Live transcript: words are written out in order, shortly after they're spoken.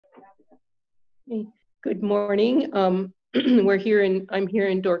Hey, good morning. I'm here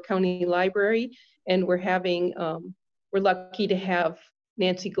in Door County Library, and we're lucky to have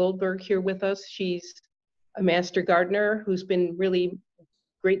Nancy Goldberg here with us. She's a master gardener who's been really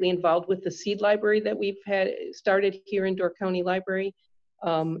greatly involved with the seed library that we've had started here in Door County Library.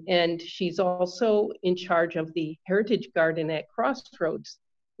 And she's also in charge of the Heritage Garden at Crossroads,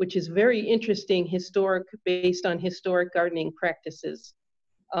 which is very interesting, based on historic gardening practices.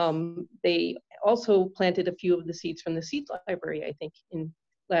 They also planted a few of the seeds from the seed library, I think, in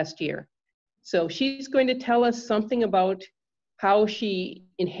last year. So she's going to tell us something about how she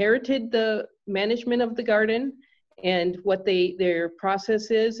inherited the management of the garden and what their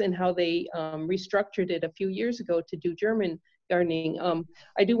process is, and how they restructured it a few years ago to do German gardening.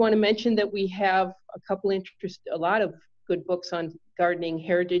 I do want to mention that we have a lot of good books on gardening,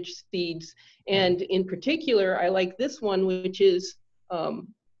 heritage seeds, and in particular, I like this one, which is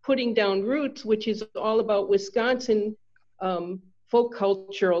Putting Down Roots, which is all about Wisconsin folk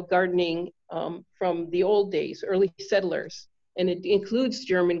cultural gardening from the old days, early settlers. And it includes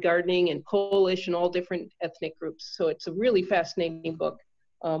German gardening and Polish and all different ethnic groups. So it's a really fascinating book.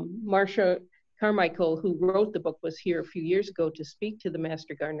 Marcia Carmichael, who wrote the book, was here a few years ago to speak to the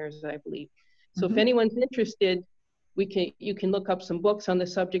master gardeners, I believe. So if anyone's interested, you can look up some books on the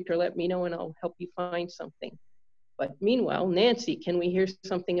subject or let me know and I'll help you find something. But meanwhile, Nancy, can we hear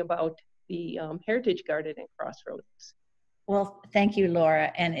something about the Heritage Garden at Crossroads? Well, thank you,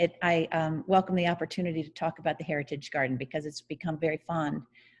 Laura. And I welcome the opportunity to talk about the Heritage Garden because it's become very fond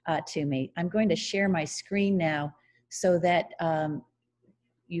to me. I'm going to share my screen now so that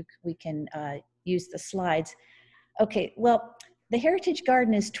we can use the slides. Okay, well, the Heritage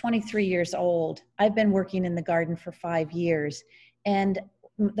Garden is 23 years old. I've been working in the garden for 5 years. And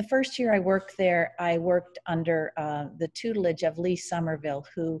the first year I worked there, I worked under the tutelage of Lee Somerville,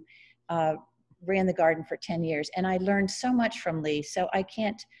 who ran the garden for 10 years. And I learned so much from Lee. So I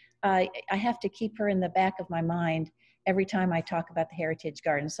have to keep her in the back of my mind every time I talk about the Heritage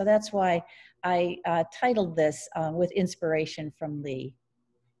Garden. So that's why I titled this with inspiration from Lee.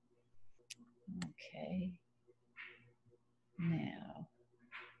 Okay. Now,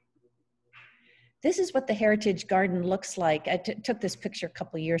 this is what the Heritage Garden looks like. I took this picture a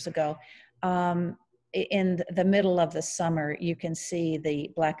couple of years ago. In the middle of the summer, you can see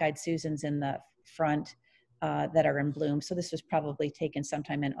the black-eyed Susans in the front that are in bloom. So this was probably taken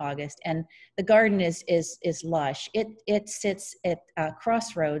sometime in August. And the garden is lush. It sits at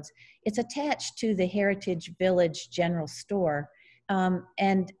Crossroads. It's attached to the Heritage Village General Store.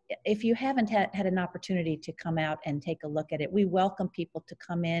 And if you haven't had an opportunity to come out and take a look at it, we welcome people to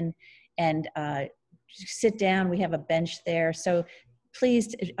come in and sit down. We have a bench there. So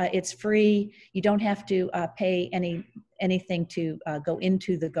please, it's free. You don't have to pay anything to go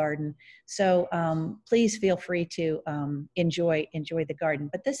into the garden. So please feel free to enjoy the garden.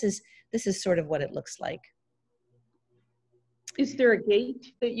 But this is sort of what it looks like. Is there a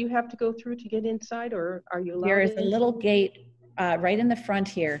gate that you have to go through to get inside, or are you allowed? There is a little gate right in the front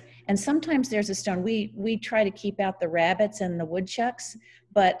here, and sometimes there's a stone. We try to keep out the rabbits and the woodchucks,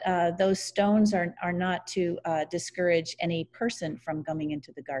 but those stones are not to discourage any person from coming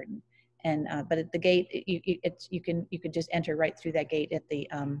into the garden. And but at the gate, you could just enter right through that gate at the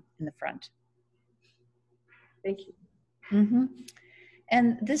in the front. Thank you. Mm-hmm.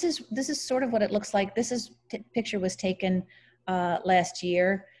 And this is sort of what it looks like. This picture was taken last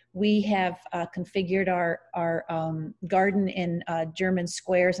year. We have configured our garden in German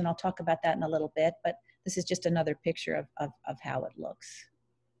squares, and I'll talk about that in a little bit, but this is just another picture of how it looks.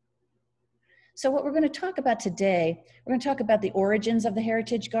 So what we're going to talk about today, we're going to talk about the origins of the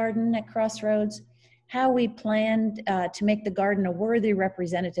Heritage Garden at Crossroads, how we planned to make the garden a worthy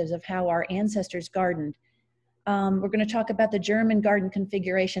representative of how our ancestors gardened. We're going to talk about the German garden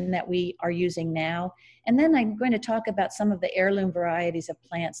configuration that we are using now. And then I'm going to talk about some of the heirloom varieties of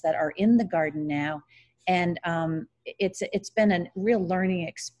plants that are in the garden now. And it's been a real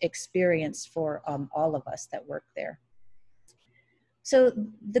learning experience for all of us that work there. So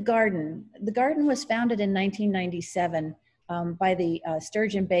the garden was founded in 1997 by the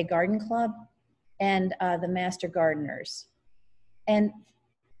Sturgeon Bay Garden Club and the Master Gardeners. And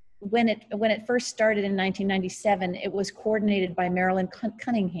when it first started in 1997, it was coordinated by Marilyn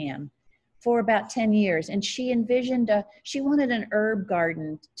Cunningham for about 10 years. And she envisioned, she wanted an herb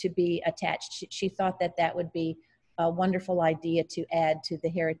garden to be attached. She thought that would be a wonderful idea to add to the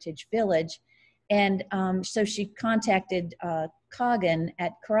Heritage Village. And so she contacted Coggin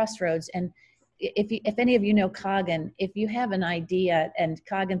at Crossroads. And if any of you know Coggin, if you have an idea and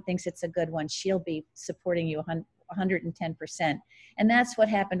Coggin thinks it's a good one, she'll be supporting you 110%. And that's what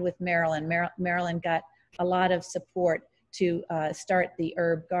happened with Marilyn. Marilyn got a lot of support to start the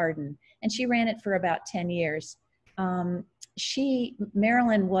herb garden, and she ran it for about 10 years.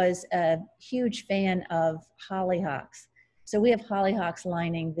 Marilyn was a huge fan of hollyhocks. So we have hollyhocks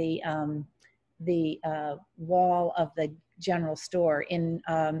lining the wall of the general store in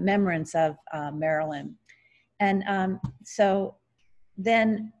remembrance of Marilyn. And so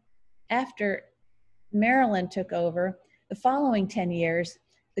then after Marilyn took over, the following 10 years,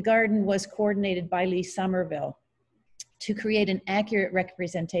 the garden was coordinated by Lee Somerville to create an accurate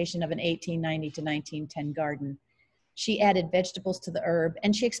representation of an 1890 to 1910 garden. She added vegetables to the herb,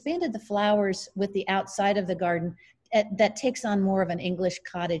 and she expanded the flowers with the outside of the garden that takes on more of an English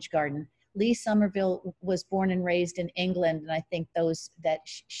cottage garden. Lee Somerville was born and raised in England, and I think those that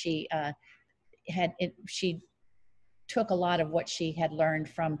she took a lot of what she had learned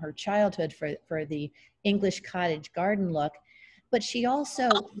from her childhood for the English cottage garden look. But she also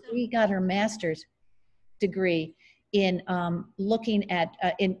got her master's degree in looking at,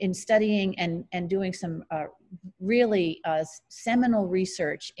 in studying and doing some really seminal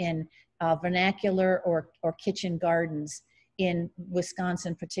research in vernacular or kitchen gardens in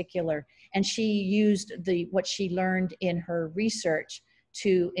Wisconsin in particular. And she used what she learned in her research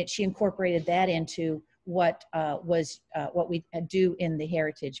she incorporated that into what we do in the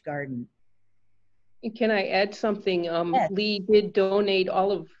Heritage Garden. Can I add something? Yes. Lee did donate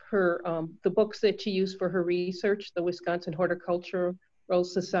all of her, the books that she used for her research, the Wisconsin Horticultural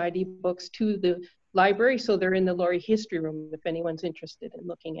Society books, to the library. So they're in the Laurie History Room if anyone's interested in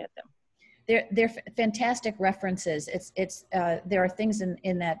looking at them. They're fantastic references. There are things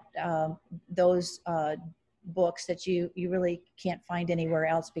in that those books that you really can't find anywhere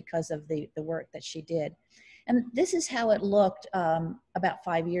else because of the work that she did. And this is how it looked about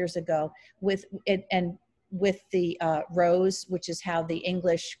 5 years ago with it, and with the rose, which is how the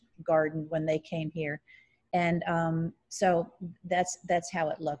English garden when they came here. And so that's how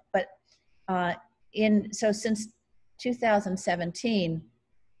it looked. But so since 2017,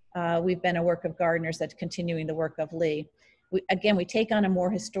 we've been a work of gardeners that's continuing the work of Lee. We take on a more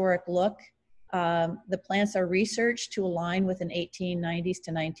historic look. The plants are researched to align with an 1890s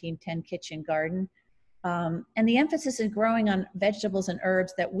to 1910 kitchen garden. And the emphasis is growing on vegetables and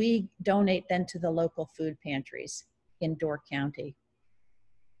herbs that we donate then to the local food pantries in Door County.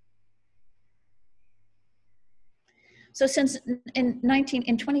 So since in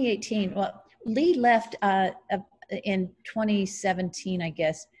 2018, well, Lee left in 2017, I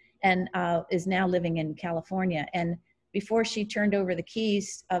guess, and is now living in California. And before she turned over the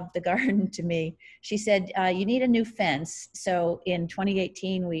keys of the garden to me, she said, you need a new fence. So in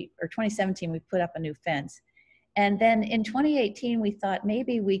 2017, we put up a new fence. And then in 2018, we thought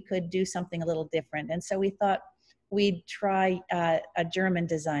maybe we could do something a little different. And so we thought we'd try a German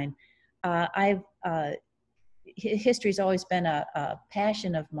design. History's always been a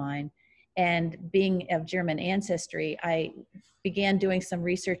passion of mine. And being of German ancestry, I began doing some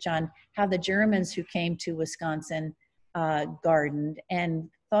research on how the Germans who came to Wisconsin gardened, and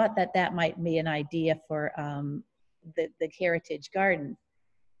thought that might be an idea for the Heritage Garden.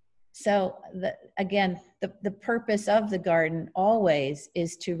 So the purpose of the garden always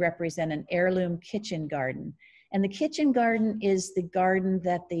is to represent an heirloom kitchen garden. And the kitchen garden is the garden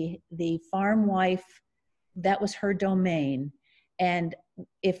that the farm wife, that was her domain. And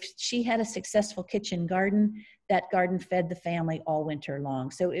if she had a successful kitchen garden, that garden fed the family all winter long.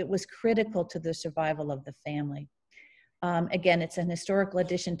 So it was critical to the survival of the family. Again, it's an historical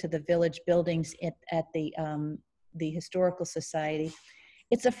addition to the village buildings at the Historical Society.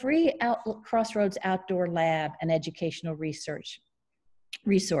 It's a free Crossroads outdoor lab and educational resource.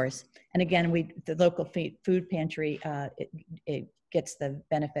 And again, the local food pantry it gets the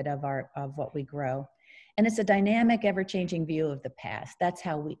benefit of what we grow. And it's a dynamic, ever-changing view of the past. That's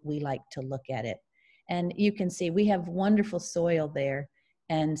how we like to look at it. And you can see we have wonderful soil there.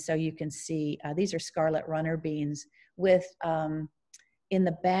 And so you can see these are scarlet runner beans with, in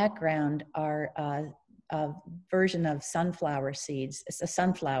the background are a version of sunflower seeds. It's a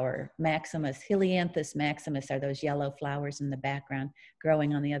sunflower, Maximus, Helianthus maximus are those yellow flowers in the background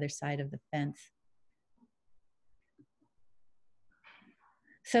growing on the other side of the fence.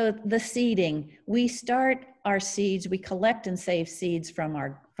 So the seeding, we start our seeds, we collect and save seeds from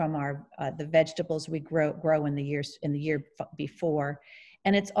the vegetables we grow in the year before,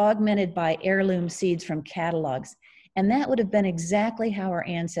 and it's augmented by heirloom seeds from catalogs. And that would have been exactly how our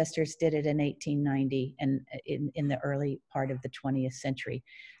ancestors did it in 1890 and in the early part of the 20th century.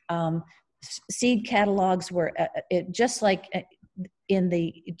 Seed catalogs were just like in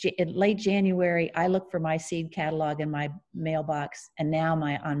late January, I look for my seed catalog in my mailbox and now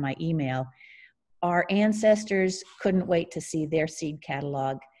on my email. Our ancestors couldn't wait to see their seed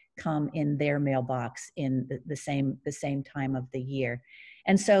catalog come in their mailbox in the same time of the year.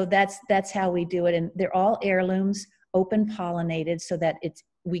 And so that's how we do it. And they're all heirlooms, open pollinated, so that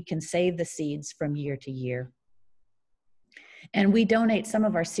we can save the seeds from year to year. And we donate some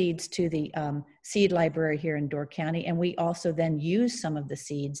of our seeds to the seed library here in Door County, and we also then use some of the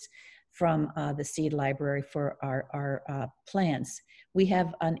seeds from the seed library for our plants. We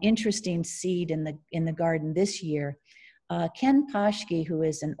have an interesting seed in the garden this year. Ken Poschke, who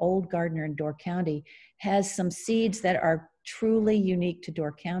is an old gardener in Door County, has some seeds that are truly unique to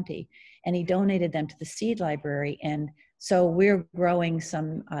Door County, and he donated them to the seed library. And so we're growing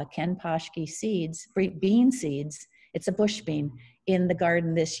some Ken Poschke seeds, bean seeds. It's a bush bean in the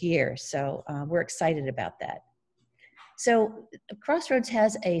garden this year. So we're excited about that. So Crossroads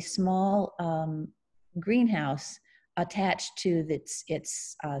has a small greenhouse attached to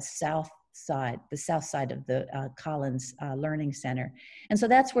its south side of the Collins Learning Center. And so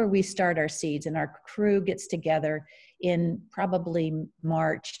that's where we start our seeds, and our crew gets together in probably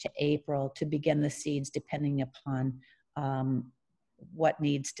March to April to begin the seeds, depending upon what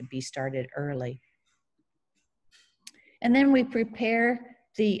needs to be started early. And then we prepare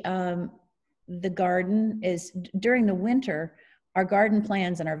the garden. During the winter, our garden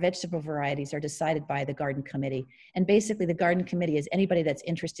plans and our vegetable varieties are decided by the garden committee. And basically the garden committee is anybody that's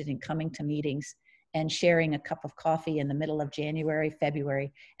interested in coming to meetings and sharing a cup of coffee in the middle of January,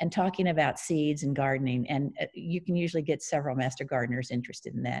 February, and talking about seeds and gardening. And you can usually get several master gardeners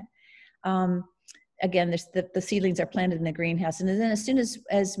interested in that. Again, the seedlings are planted in the greenhouse. And then as soon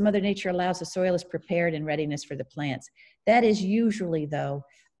as Mother Nature allows, the soil is prepared in readiness for the plants. That is usually, though,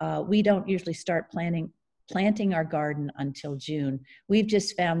 we don't usually start planting our garden until June. We've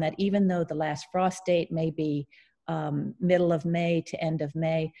just found that even though the last frost date may be middle of May to end of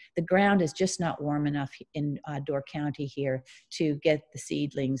May, the ground is just not warm enough in Door County here to get the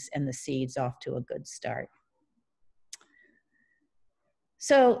seedlings and the seeds off to a good start.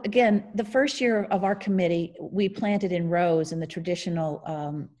 So again, the first year of our committee, we planted in rows in the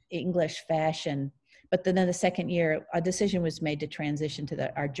traditional English fashion. But then the second year, a decision was made to transition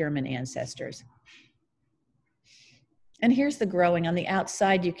to our German ancestors. And here's the growing. On the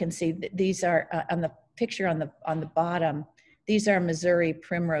outside, you can see that these are, on the picture on the bottom, these are Missouri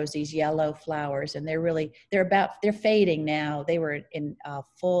primrose, these yellow flowers, and they're fading now. They were in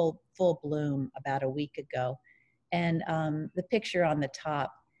full bloom about a week ago. And the picture on the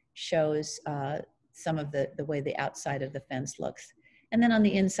top shows some of the way the outside of the fence looks. And then on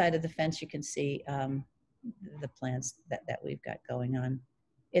the inside of the fence, you can see the plants that we've got going on.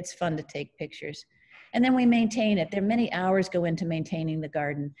 It's fun to take pictures. And then we maintain it. There are many hours go into maintaining the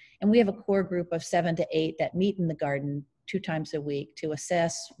garden. And we have a core group of 7 to 8 that meet in the garden 2 times a week to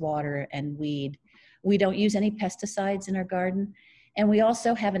assess, water, and weed. We don't use any pesticides in our garden. And we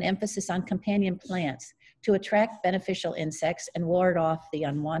also have an emphasis on companion plants to attract beneficial insects and ward off the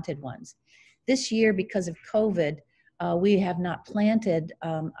unwanted ones. This year, because of COVID, we have not planted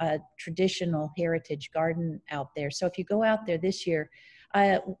a traditional heritage garden out there. So if you go out there this year,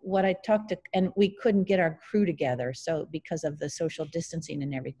 what I talked to, and we couldn't get our crew together, so because of the social distancing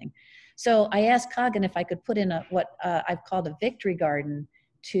and everything. So I asked Coggin if I could put in what I've called a victory garden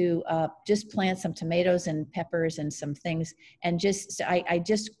to just plant some tomatoes and peppers and some things. And I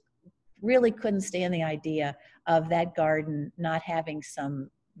just really couldn't stand the idea of that garden not having some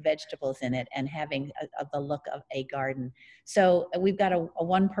vegetables in it and having the look of a garden. So we've got a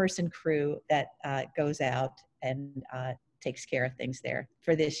one-person crew that goes out and takes care of things there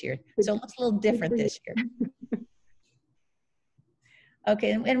for this year. So it looks a little different this year.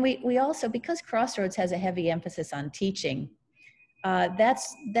 Okay, and we also, because Crossroads has a heavy emphasis on teaching,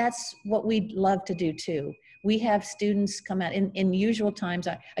 that's what we'd love to do too. We have students come out in usual times.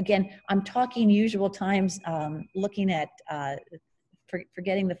 Again, I'm talking usual times, looking at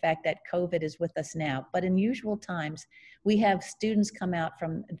forgetting the fact that COVID is with us now. But in usual times, we have students come out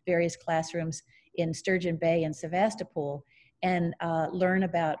from various classrooms in Sturgeon Bay and Sevastopol and learn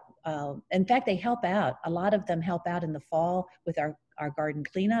about, in fact, they help out. A lot of them help out in the fall with our garden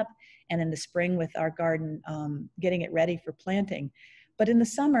cleanup, and in the spring with our garden getting it ready for planting. But in the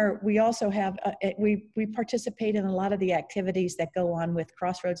summer, we also have, we participate in a lot of the activities that go on with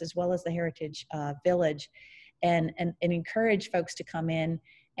Crossroads as well as the Heritage Village, and encourage folks to come in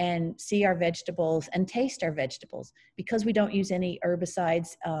and see our vegetables and taste our vegetables. Because we don't use any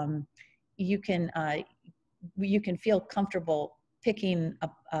herbicides, you can feel comfortable picking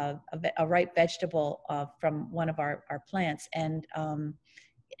a ripe vegetable from one of our plants, and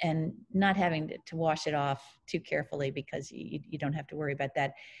not having to wash it off too carefully, because you don't have to worry about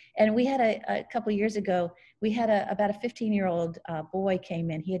that. And we had a couple years ago, we had about a 15-year-old boy came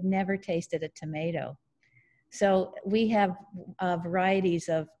in. He had never tasted a tomato. So we have varieties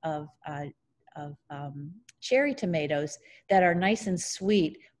of cherry tomatoes that are nice and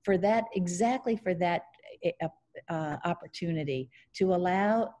sweet for that, exactly for that opportunity, to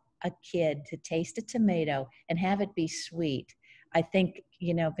allow a kid to taste a tomato and have it be sweet. I think,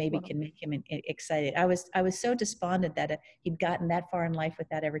 maybe can make him excited. I was so despondent that he'd gotten that far in life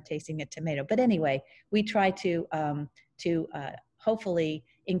without ever tasting a tomato. But anyway, we try to hopefully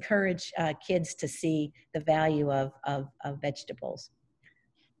encourage kids to see the value of vegetables.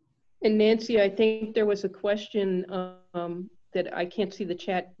 And Nancy, I think there was a question that I can't see the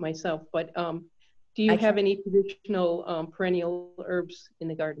chat myself, but do you have any traditional perennial herbs in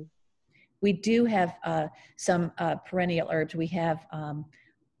the garden? We do have some perennial herbs. We have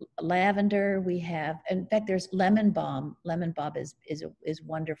lavender. We have, in fact, there's lemon balm. Lemon balm is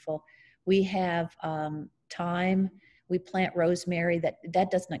wonderful. We have thyme. We plant rosemary.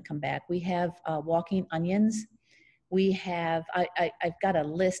 That does not come back. We have walking onions. We have, I've got a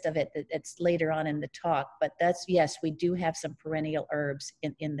list of it that's later on in the talk, but yes, we do have some perennial herbs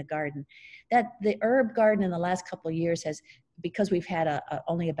in the garden. The herb garden in the last couple of years has, because we've had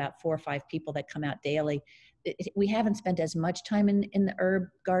only about 4 or 5 people that come out daily, we haven't spent as much time in the herb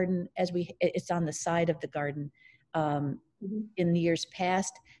garden as it's on the side of the garden in the years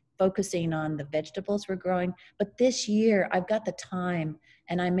past, focusing on the vegetables we're growing. But this year I've got the time,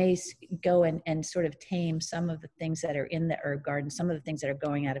 and I may go and sort of tame some of the things that are in the herb garden, some of the things that are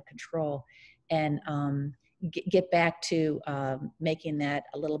going out of control, and get back to making that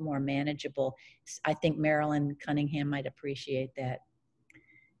a little more manageable. I think Marilyn Cunningham might appreciate that.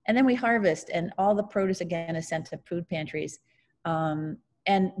 And then we harvest, and all the produce again is sent to food pantries. And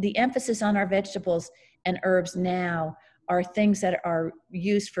the emphasis on our vegetables and herbs now are things that are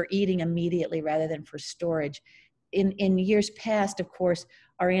used for eating immediately rather than for storage. In years past, of course,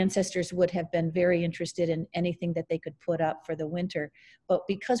 our ancestors would have been very interested in anything that they could put up for the winter. But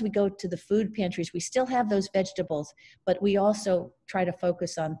because we go to the food pantries, we still have those vegetables, but we also try to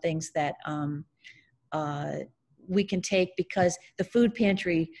focus on things that we can take, because the food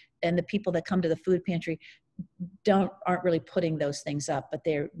pantry and the people that come to the food pantry aren't really putting those things up, but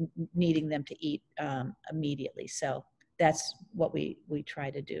they're needing them to eat immediately. So that's what we try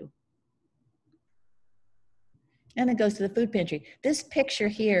to do. And it goes to the food pantry. This picture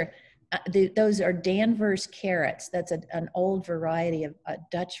here, those are Danvers carrots. That's an old variety, of a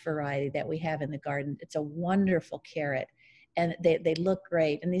Dutch variety that we have in the garden. It's a wonderful carrot, and they look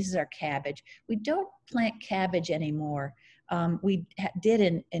great. And this is our cabbage. We don't plant cabbage anymore. We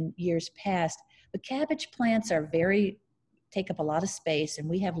did in years past, but cabbage plants take up a lot of space, and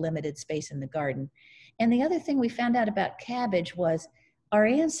we have limited space in the garden. And the other thing we found out about cabbage was our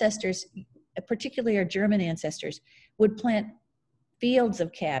ancestors, particularly our German ancestors, would plant fields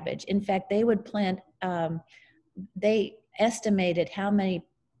of cabbage. In fact, they would plant, they estimated how many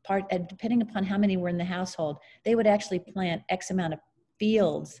depending upon how many were in the household, they would actually plant X amount of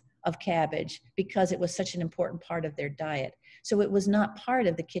fields of cabbage, because it was such an important part of their diet. So it was not part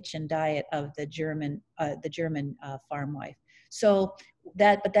of the kitchen diet of the German farm wife. So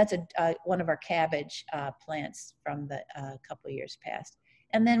but that's one of our cabbage plants from the couple of years past.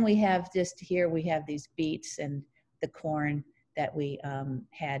 And then we have we have these beets and the corn that we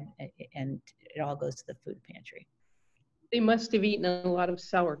had, and it all goes to the food pantry. They must have eaten a lot of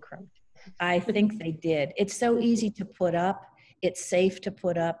sauerkraut. I think they did. It's so easy to put up. It's safe to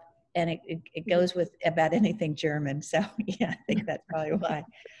put up, and it goes with about anything German. So yeah, I think that's probably why.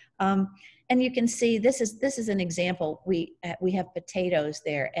 And you can see this is an example. We have potatoes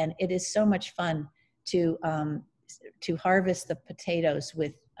there, and it is so much fun to harvest the potatoes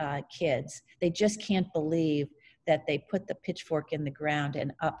with kids. They just can't believe that they put the pitchfork in the ground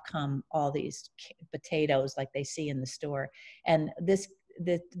and up come all these potatoes like they see in the store. And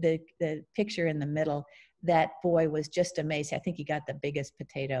the picture in the middle, that boy was just amazing. I think he got the biggest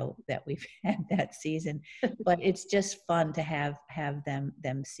potato that we've had that season. But it's just fun to have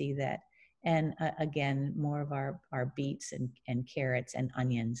them see that. And again, more of our beets and carrots and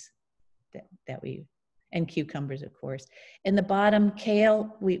onions that we, and cucumbers, of course. In the bottom,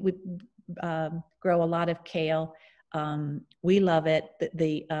 kale, we grow a lot of kale. We love it.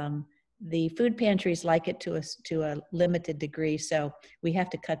 The food pantries like it to a limited degree, so we have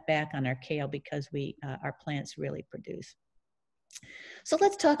to cut back on our kale because our plants really produce. So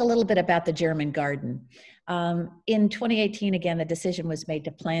let's talk a little bit about the German garden. In 2018, again, the decision was made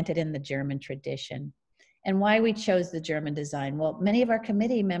to plant it in the German tradition. And why we chose the German design? Well, many of our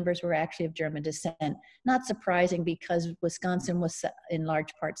committee members were actually of German descent. Not surprising, because Wisconsin was in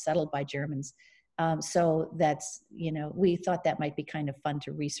large part settled by Germans. So that's, you know, we thought that might be kind of fun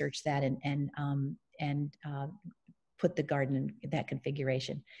to research that and put the garden in that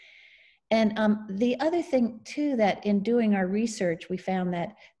configuration. And the other thing too, that in doing our research, we found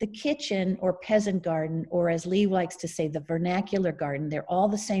that the kitchen or peasant garden, or as Lee likes to say, the vernacular garden, they're all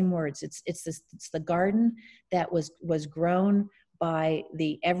the same words. It's the garden that was grown by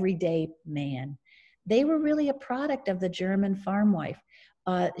the everyday man. They were really a product of the German farm wife.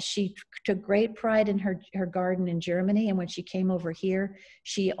 She took great pride in her garden in Germany, and when she came over here,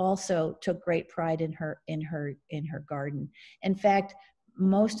 she also took great pride in her garden. In fact,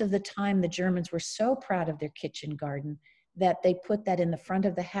 most of the time, the Germans were so proud of their kitchen garden that they put that in the front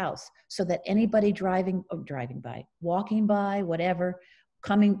of the house, so that anybody walking by, whatever,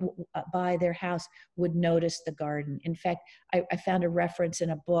 coming by their house would notice the garden. In fact, I found a reference in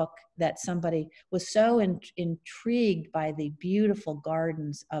a book that somebody was so intrigued by the beautiful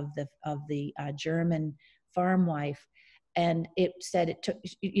gardens of the German farm wife, and it said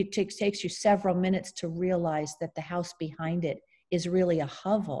it takes you several minutes to realize that the house behind it is really a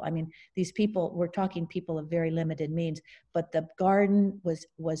hovel. I mean, these people, we're talking people of very limited means, but the garden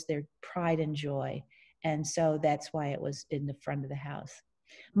was their pride and joy. And so that's why it was in the front of the house.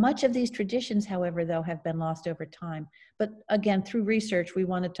 Much of these traditions, however, though, have been lost over time. But again, through research, we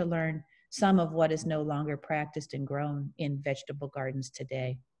wanted to learn some of what is no longer practiced and grown in vegetable gardens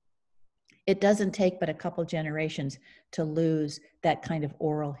today. It doesn't take but a couple generations to lose that kind of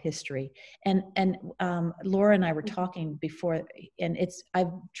oral history. And Laura and I were talking before, and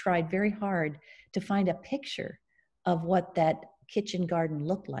I've tried very hard to find a picture of what that kitchen garden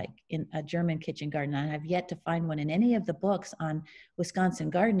looked like in a German kitchen garden. And I've yet to find one in any of the books on Wisconsin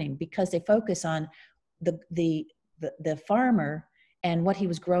gardening, because they focus on the farmer and what he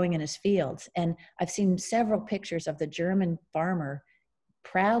was growing in his fields. And I've seen several pictures of the German farmer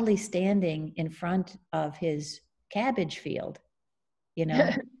proudly standing in front of his cabbage field, you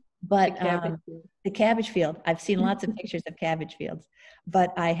know, but the cabbage field, I've seen lots of pictures of cabbage fields,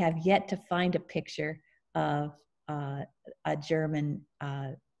 but I have yet to find a picture of a German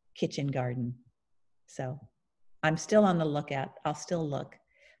kitchen garden. So I'm still on the lookout. I'll still look.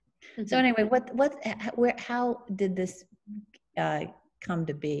 So anyway, how did this come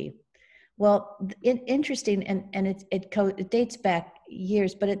to be? Well, interesting, and it dates back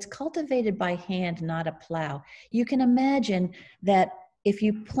years, but it's cultivated by hand, not a plow. You can imagine that if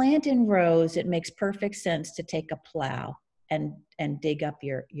you plant in rows, it makes perfect sense to take a plow and dig up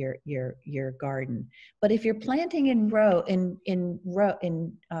your garden. But if you're planting in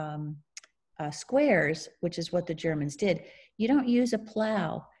squares, which is what the Germans did, you don't use a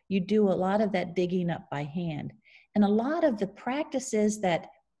plow. You do a lot of that digging up by hand, and a lot of the practices that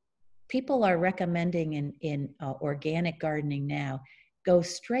people are recommending in organic gardening now go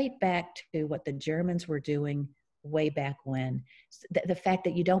straight back to what the Germans were doing way back when. The fact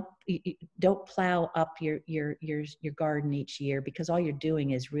that you don't plow up your garden each year, because all you're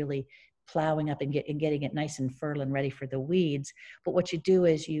doing is really plowing up and getting it nice and fertile and ready for the weeds. But what you do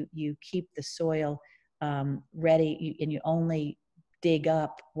is you keep the soil ready, and you only dig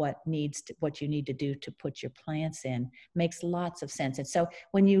up what you need to do to put your plants in. Makes lots of sense. And so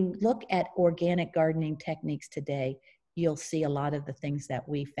when you look at organic gardening techniques today, you'll see a lot of the things that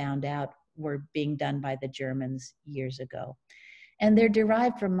we found out were being done by the Germans years ago. And they're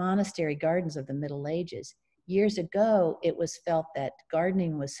derived from monastery gardens of the Middle Ages. Years ago, it was felt that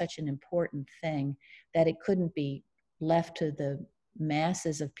gardening was such an important thing that it couldn't be left to the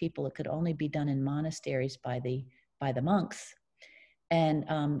masses of people. It could only be done in monasteries by the monks. And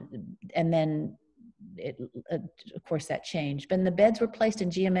then, of course, that changed. But the beds were placed in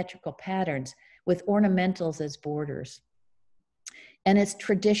geometrical patterns with ornamentals as borders. And it's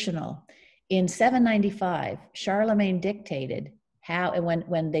traditional. In 795, Charlemagne dictated how, and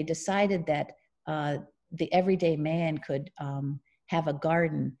when they decided that the everyday man could have a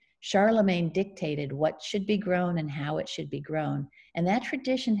garden, Charlemagne dictated what should be grown and how it should be grown. And that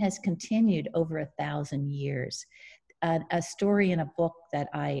tradition has continued over 1,000 years. A story in a book that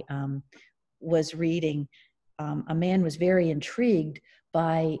I was reading, a man was very intrigued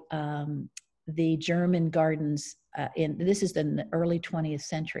by the German gardens this is in the early 20th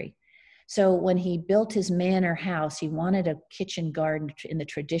century. So when he built his manor house, he wanted a kitchen garden in the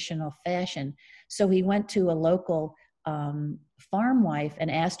traditional fashion. So he went to a local farm wife and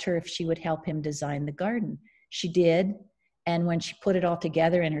asked her if she would help him design the garden. She did. And when she put it all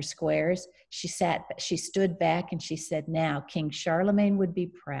together in her squares, she stood back and she said, "Now King Charlemagne would be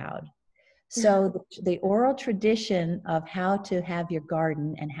proud." So the oral tradition of how to have your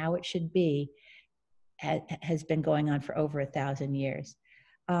garden and how it should be has been going on for over 1,000 years.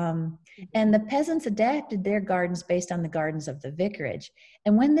 And the peasants adapted their gardens based on the gardens of the vicarage.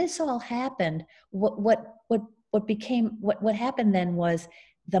 And when this all happened, what happened then was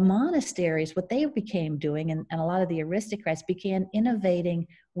the monasteries, what they became doing, and a lot of the aristocrats began innovating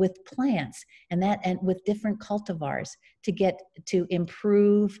with plants and with different cultivars to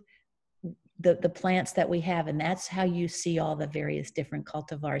improve the plants that we have. And that's how you see all the various different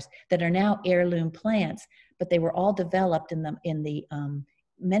cultivars that are now heirloom plants, but they were all developed in the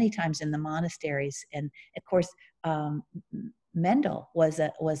many times in the monasteries. And of course, Mendel was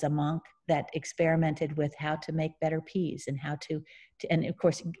a monk that experimented with how to make better peas and and of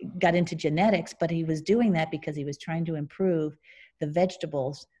course got into genetics, but he was doing that because he was trying to improve the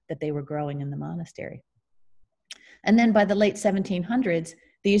vegetables that they were growing in the monastery. And then by the late 1700s,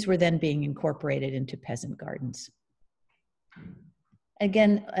 these were then being incorporated into peasant gardens.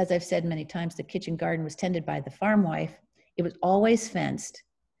 Again, as I've said many times, the kitchen garden was tended by the farm wife. It was always fenced.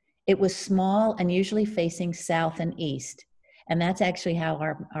 It was small and usually facing south and east. And that's actually how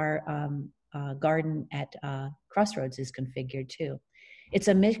our garden at Crossroads is configured too. It's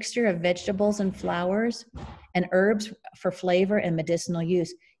a mixture of vegetables and flowers and herbs for flavor and medicinal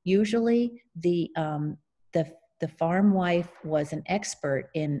use. Usually the farm wife was an expert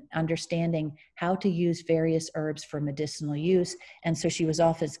in understanding how to use various herbs for medicinal use. And so she was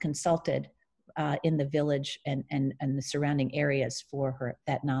often consulted in the village and the surrounding areas for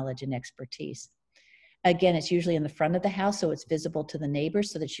that knowledge and expertise. Again, it's usually in the front of the house, so it's visible to the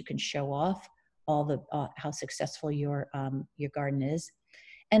neighbors so that you can show off how successful your garden is.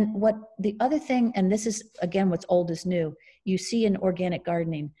 And what the other thing, and this is again what's old is new, you see in organic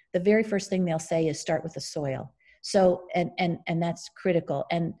gardening, the very first thing they'll say is start with the soil. So, and that's critical.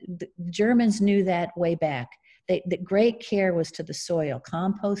 And the Germans knew that way back. The great care was to the soil,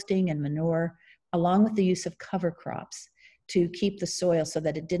 composting and manure, along with the use of cover crops to keep the soil so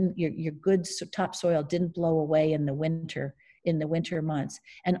that it didn't, your good topsoil didn't blow away in the winter months.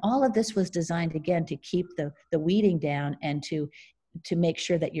 And all of this was designed again to keep the weeding down and to make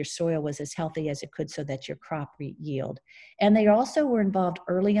sure that your soil was as healthy as it could so that your crop yield. And they also were involved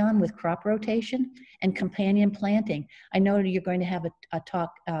early on with crop rotation and companion planting. I know you're going to have a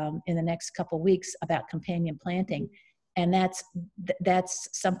talk in the next couple of weeks about companion planting. And that's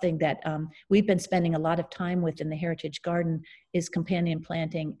something that we've been spending a lot of time with in the Heritage Garden, is companion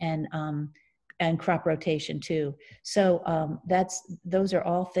planting and crop rotation too. So those are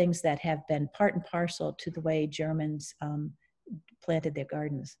all things that have been part and parcel to the way Germans planted their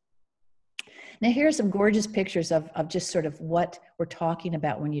gardens. Now here are some gorgeous pictures of just sort of what we're talking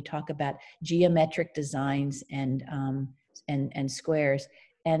about when you talk about geometric designs and squares.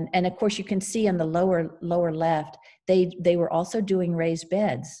 And of course you can see on the lower left, they were also doing raised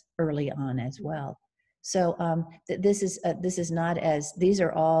beds early on as well. So these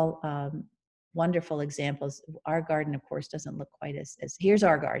are all wonderful examples. Our garden, of course, doesn't look quite as here's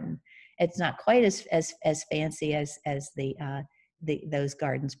our garden. It's not quite as fancy as those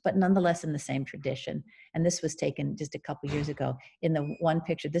gardens, but nonetheless in the same tradition. And this was taken just a couple years ago. In the one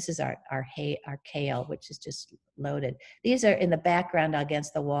picture, this is our kale, which is just loaded. These are in the background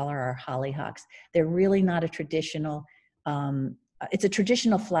against the wall are our hollyhocks. They're really not a traditional, it's a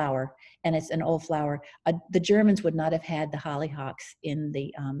traditional flower, and it's an old flower. The Germans would not have had the hollyhocks in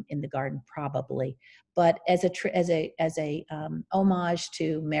the garden probably, but as a homage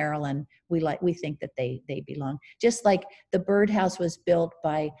to Maryland, we think that they belong. Just like the birdhouse was built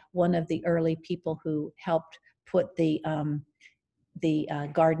by one of the early people who helped put the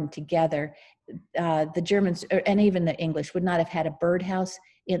garden together. The Germans and even the English would not have had a birdhouse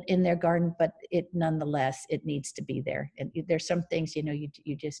in their garden, but nonetheless it needs to be there. And there's some things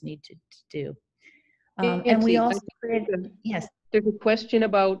you just need to do. And we also yes. There's a question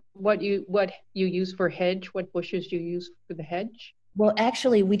about what you use for hedge, what bushes you use for the hedge. Well,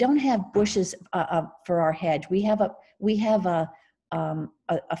 actually, we don't have bushes for our hedge. We have a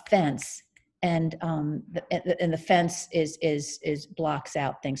fence, and the fence is blocks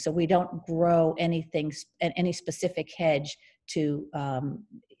out things. So we don't grow any specific hedge to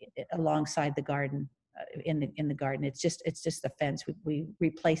alongside the garden in the garden. It's just the fence. We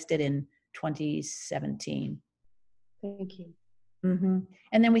replaced it in 2017. Thank you. Mm-hmm.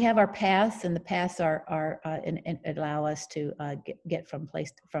 And then we have our paths, and the paths and allow us to get from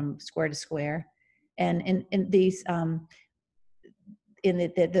square to square. And in these in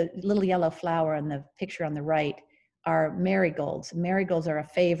the little yellow flower on the picture on the right, are marigolds. Marigolds are a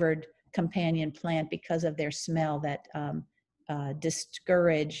favored companion plant because of their smell that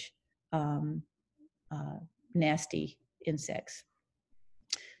discourage nasty insects.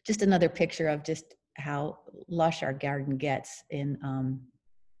 Just another picture of just how lush our garden gets in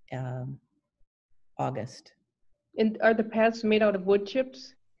August. And are the paths made out of wood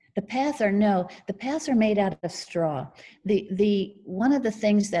chips? The paths are the paths are made out of straw. The one of the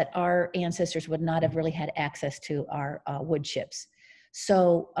things that our ancestors would not have really had access to are wood chips.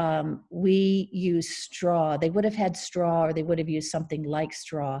 So we use straw. They would have had straw, or they would have used something like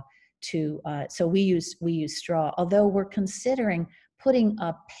straw to. So we use straw. Although we're considering putting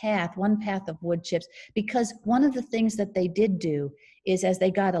a path, one path of wood chips, because one of the things that they did do is, as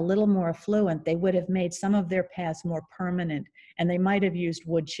they got a little more affluent, they would have made some of their paths more permanent, and they might have used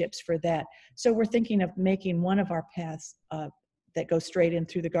wood chips for that. So we're thinking of making one of our paths that go straight in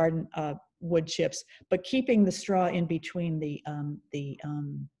through the garden wood chips, but keeping the straw in between the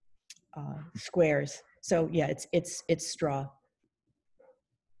squares. So yeah, it's straw.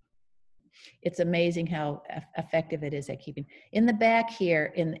 It's amazing how effective it is at keeping. In the back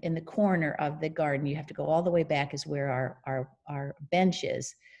here, in the corner of the garden, you have to go all the way back, is where our bench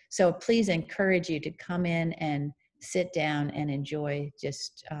is. So please encourage you to come in and sit down and enjoy,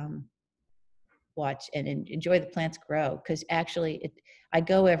 just watch and enjoy the plants grow. Because actually, I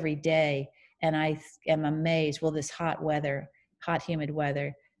go every day and I am amazed. Well, this hot weather, hot, humid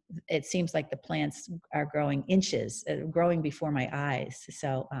weather, it seems like the plants are growing inches, growing before my eyes.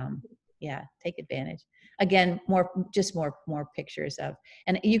 So yeah, take advantage. Again, more pictures of,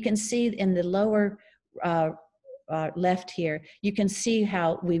 and you can see in the lower left here, you can see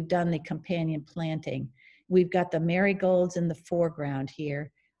how we've done the companion planting. We've got the marigolds in the foreground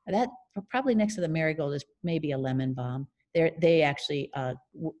here. That probably next to the marigold is maybe a lemon balm. They actually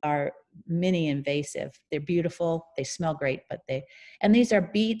are mini invasive. They're beautiful. They smell great, but and these are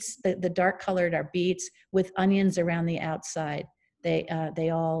beets. The dark colored are beets with onions around the outside. They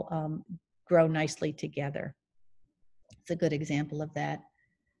all grow nicely together. It's a good example of that.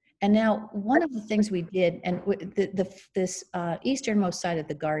 And now, one of the things we did, and this easternmost side of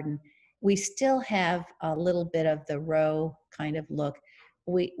the garden, we still have a little bit of the row kind of look.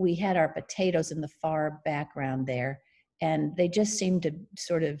 We had our potatoes in the far background there, and they just seem to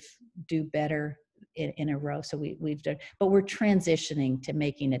sort of do better in a row. So we've done, but we're transitioning to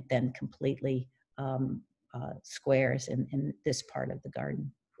making it then completely squares in this part of the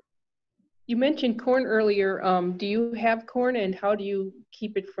garden. You mentioned corn earlier. Do you have corn, and how do you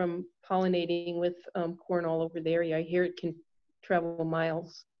keep it from pollinating with corn all over the area? I hear it can travel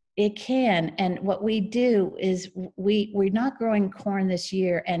miles. It can, and what we do is we're not growing corn this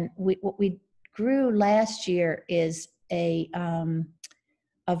year, and what we grew last year is a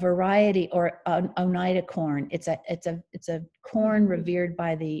variety, or an Oneida corn. It's a corn revered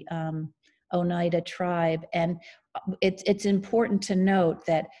by the Oneida tribe, and it's important to note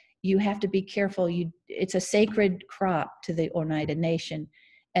that you have to be careful. It's a sacred crop to the Oneida Nation,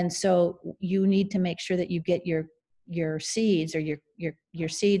 and so you need to make sure that you get your seeds, or your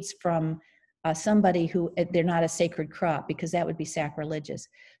seeds from somebody who, they're not a sacred crop, because that would be sacrilegious.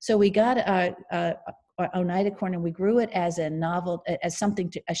 So we got a Oneida corn, and we grew it as as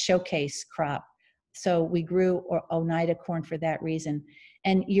something a showcase crop. So we grew Oneida corn for that reason.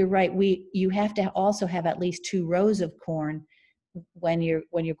 And you're right, you have to also have at least 2 rows of corn when you're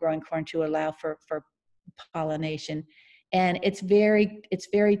growing corn, to allow for pollination. And it's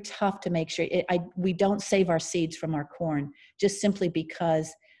very tough to make sure. We don't save our seeds from our corn, just simply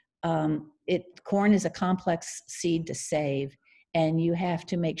because corn is a complex seed to save, and you have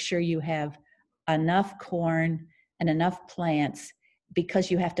to make sure you have enough corn and enough plants,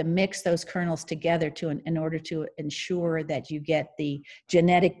 because you have to mix those kernels together in order to ensure that you get the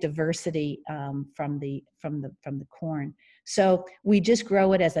genetic diversity from the corn. So we just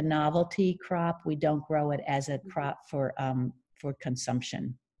grow it as a novelty crop. We don't grow it as a crop for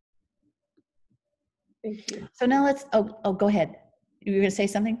consumption. Thank you. So now let's. Oh, go ahead. You were going to say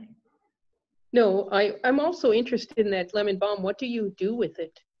something? No, I'm also interested in that lemon balm. What do you do with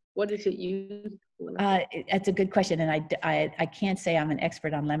it? What is it used for? That's a good question, and I can't say I'm an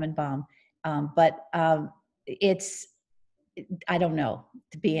expert on lemon balm, but I don't know,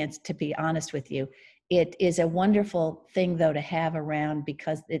 to be honest with you. It is a wonderful thing, though, to have around,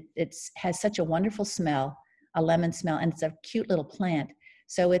 because it has such a wonderful smell, a lemon smell, and it's a cute little plant.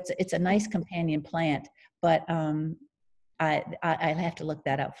 So it's a nice companion plant, but I have to look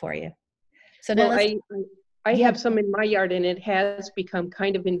that up for you. So now I have some in my yard, and it has become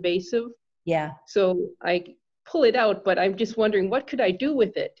kind of invasive. Yeah. So I pull it out, but I'm just wondering, what could I do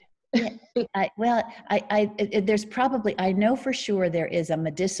with it? Yeah, there's probably, I know for sure there is a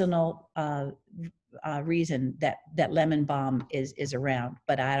medicinal reason that lemon balm is around,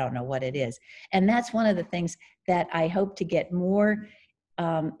 but I don't know what it is. And that's one of the things that I hope to get more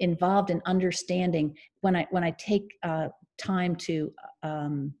involved in understanding when I take time to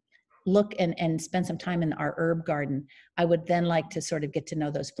look and spend some time in our herb garden. I would then like to sort of get to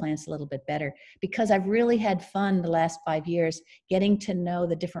know those plants a little bit better, because I've really had fun the last 5 years getting to know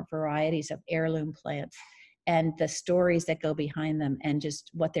the different varieties of heirloom plants and the stories that go behind them and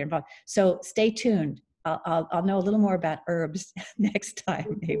just what they're involved. So stay tuned. I'll know a little more about herbs next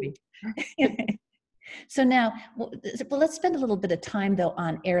time, maybe. So now, well, let's spend a little bit of time though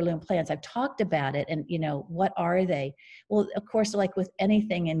on heirloom plants. I've talked about it, and what are they? Well, of course, like with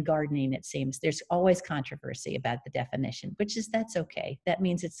anything in gardening, it seems there's always controversy about the definition, that's okay. That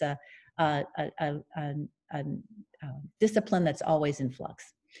means it's a discipline that's always in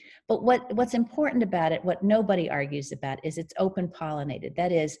flux. But what's important about it, what nobody argues about, is it's open pollinated.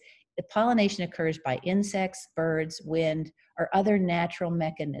 That is, the pollination occurs by insects, birds, wind, or other natural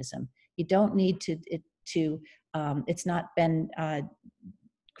mechanism. You don't need it's not been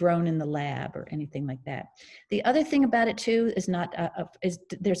grown in the lab or anything like that. The other thing about it too is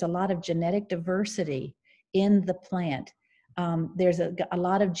there's a lot of genetic diversity in the plant. There's a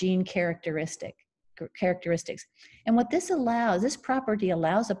lot of gene characteristics. And what this property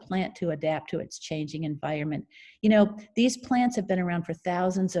allows a plant to adapt to its changing environment. These plants have been around for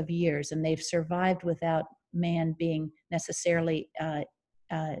thousands of years, and they've survived without man being necessarily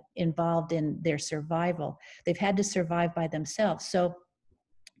involved in their survival. They've had to survive by themselves. So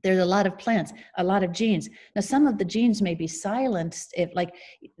there's a lot of plants, a lot of genes. Now, some of the genes may be silenced if, like,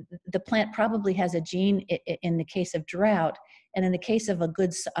 the plant probably has a gene in the case of drought, and in the case of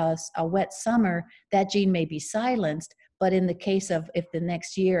a wet summer, that gene may be silenced. But in the case of if the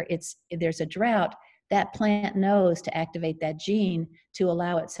next year there's a drought, that plant knows to activate that gene to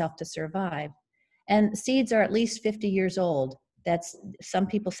allow itself to survive. And seeds are at least 50 years old. That's, some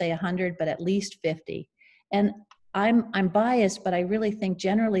people say 100, but at least 50. And I'm biased, but I really think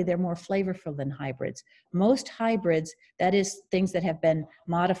generally they're more flavorful than hybrids. Most hybrids, that is things that have been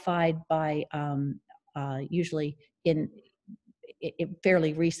modified by usually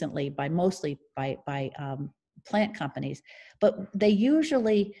fairly recently mostly by plant companies, but they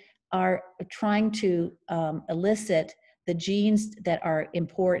usually are trying to elicit the genes that are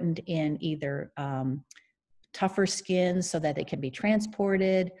important in either tougher skins so that they can be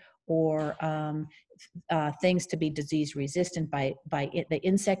transported, or things to be disease resistant by the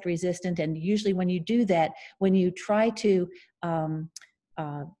insect resistant. And usually when you do that, when you try to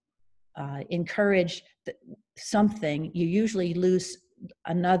encourage something, you usually lose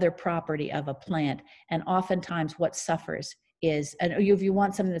another property of a plant. And oftentimes what suffers is, and if you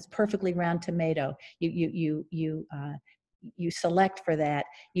want something that's perfectly round tomato, you select for that,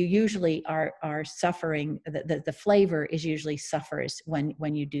 you usually are suffering, the flavor is usually suffers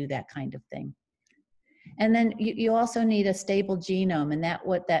when you do that kind of thing. And then you also need a stable genome, and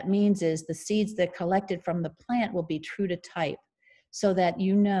what that means is the seeds that collected from the plant will be true to type, so that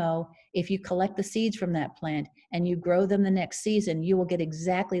if you collect the seeds from that plant and you grow them the next season, you will get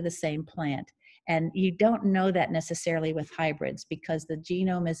exactly the same plant. And you don't know that necessarily with hybrids, because the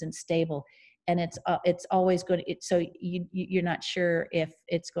genome isn't stable, and it's always going to, so you're not sure if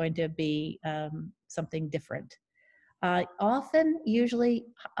it's going to be something different. Usually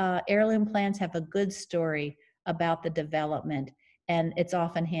heirloom plants have a good story about the development, and it's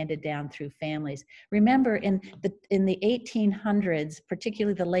often handed down through families. Remember, in the 1800s,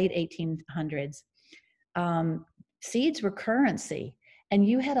 particularly the late 1800s, seeds were currency, and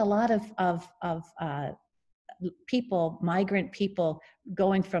you had a lot of people, migrant people,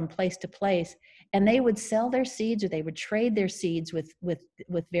 going from place to place, and they would sell their seeds, or they would trade their seeds with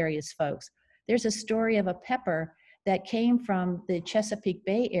various folks. There's a story of a pepper that came from the Chesapeake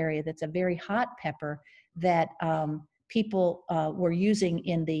Bay area that's a very hot pepper that people were using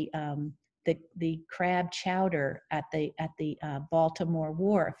in the crab chowder at the Baltimore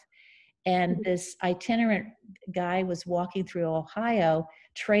Wharf. And this itinerant guy was walking through Ohio,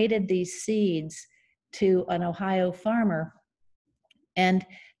 traded these seeds to an Ohio farmer, and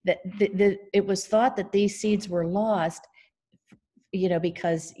it was thought that these seeds were lost,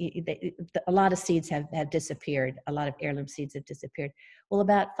 because a lot of seeds have disappeared. A lot of heirloom seeds have disappeared. Well,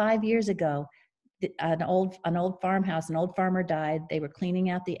 about 5 years ago, an old farmhouse, an old farmer died. They were cleaning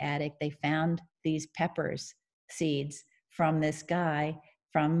out the attic. They found these peppers seeds from this guy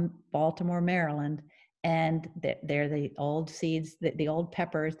from Baltimore, Maryland, and they're the old seeds, the old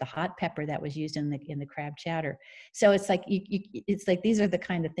peppers, the hot pepper that was used in the crab chowder. So it's like it's like these are the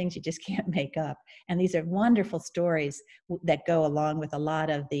kind of things you just can't make up, and these are wonderful stories that go along with a lot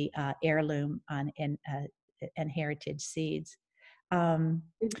of the heirloom and heritage seeds. Um,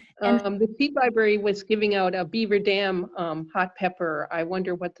 and The seed library was giving out a Beaver Dam hot pepper. I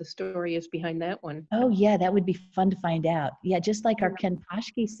wonder what the story is behind that one. oh yeah, that would be fun to find out. Yeah, just like our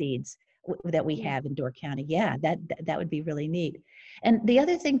Kentucky seeds that we have in Door County. Yeah, that would be really neat. And the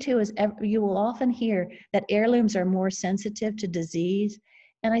other thing too is you will often hear that heirlooms are more sensitive to disease,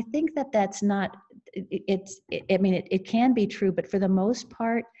 and I think that that's not. I mean, it can be true, but for the most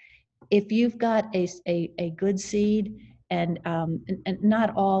part, if you've got a good seed, and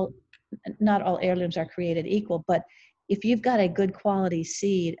not all heirlooms are created equal, but if you've got a good quality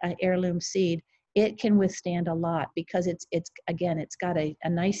seed, an heirloom seed, it can withstand a lot because it's got a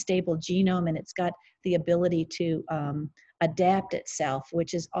nice stable genome, and it's got the ability to adapt itself,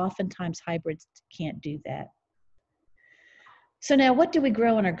 which is oftentimes hybrids can't do that. So now, what do we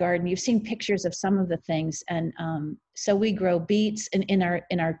grow in our garden? You've seen pictures of some of the things, and so we grow beets. And in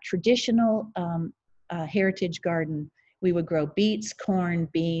our traditional heritage garden, we would grow beets, corn,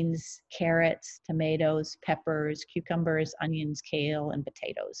 beans, carrots, tomatoes, peppers, cucumbers, onions, kale, and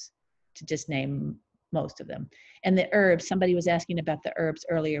potatoes, to just name most of them. And the herbs, somebody was asking about the herbs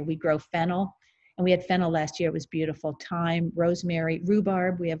earlier. We grow fennel, and we had fennel last year. It was beautiful. Thyme, rosemary,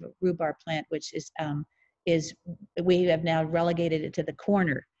 rhubarb. We have a rhubarb plant, which is we have now relegated it to the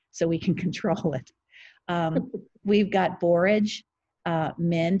corner so we can control it. We've got borage,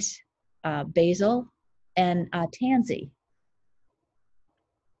 mint, basil, and tansy.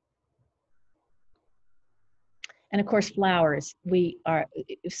 And of course, flowers.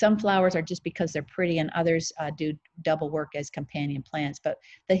 Some flowers are just because they're pretty, and others do double work as companion plants. But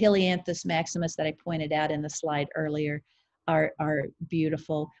the Helianthus maximus that I pointed out in the slide earlier are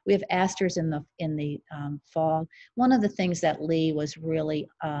beautiful. We have asters in the fall. One of the things that Lee was really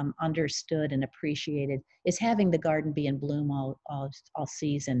understood and appreciated is having the garden be in bloom all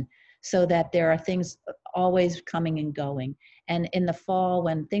season, so that there are things always coming and going. And in the fall,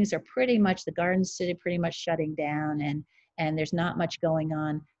 when things are pretty much, the garden's pretty much shutting down, and there's not much going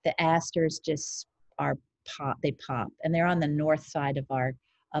on, the asters just they pop, and they're on the north side of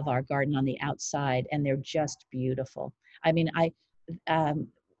our garden on the outside, and they're just beautiful. I mean, I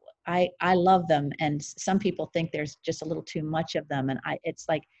love them, and some people think there's just a little too much of them, and it's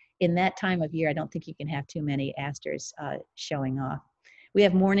like in that time of year, I don't think you can have too many asters showing off. We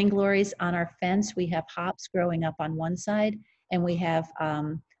have morning glories on our fence. We have hops growing up on one side, and we have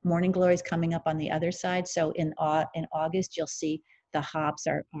morning glories coming up on the other side. So in August, you'll see the hops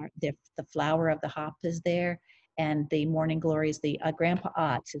the flower of the hop is there, and the morning glories, the Grandpa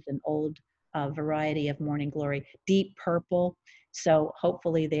Ott's is an old variety of morning glory, deep purple. So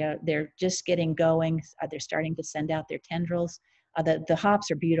hopefully they're just getting going. They're starting to send out their tendrils. The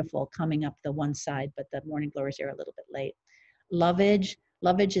hops are beautiful coming up the one side, but the morning glories are a little bit late.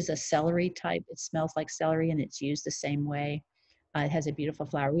 Lovage is a celery type. It smells like celery, and it's used the same way. It has a beautiful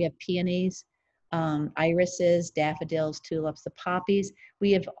flower. We have peonies, irises, daffodils, tulips, the poppies.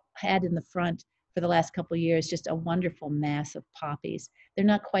 We have had in the front for the last couple of years just a wonderful mass of poppies. They're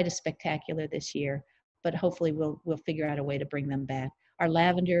not quite as spectacular this year, but hopefully we'll figure out a way to bring them back. Our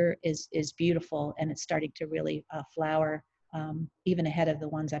lavender is beautiful, and it's starting to really flower even ahead of the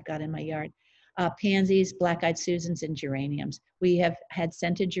ones I've got in my yard. Pansies, black-eyed Susans, and geraniums. We have had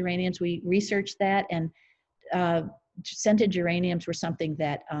scented geraniums. We researched that, and scented geraniums were something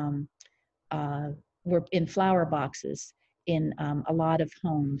that were in flower boxes in a lot of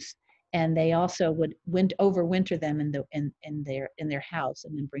homes, and they also would overwinter them in their house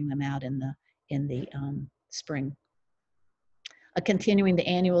and then bring them out in the spring. Continuing the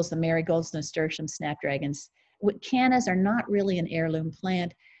annuals, the marigolds, nasturtiums, snapdragons. Cannas are not really an heirloom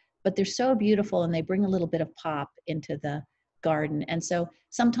plant, but they're so beautiful, and they bring a little bit of pop into the garden. And so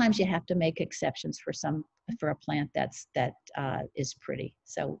sometimes you have to make exceptions for a plant that is pretty.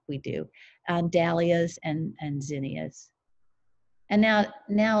 So we do. Dahlias and zinnias. And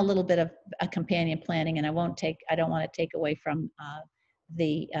now a little bit of a companion planting, and I don't want to take away from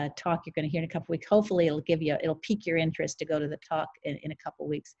the talk you're going to hear in a couple weeks. Hopefully it'll pique your interest to go to the talk in a couple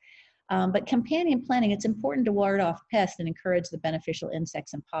weeks. But companion planting, it's important to ward off pests and encourage the beneficial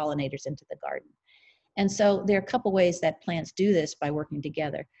insects and pollinators into the garden. And so there are a couple ways that plants do this by working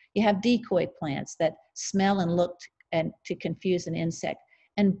together. You have decoy plants that smell and look to confuse an insect.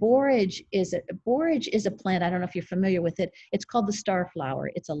 And borage is a plant, I don't know if you're familiar with it. It's called the starflower.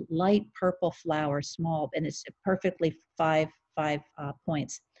 It's a light purple flower, small, and it's perfectly five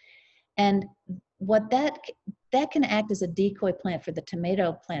points. And what that can act as a decoy plant for the tomato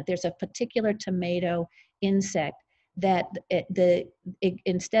plant. There's a particular tomato insect that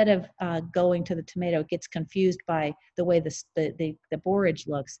instead of going to the tomato, it gets confused by the way the borage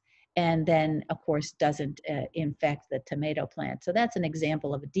looks, and then of course doesn't infect the tomato plant. So that's an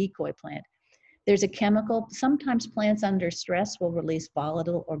example of a decoy plant. There's a chemical, sometimes plants under stress will release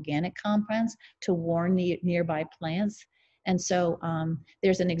volatile organic compounds to warn nearby plants. And so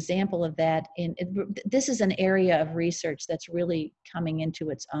there's an example of that. This is an area of research that's really coming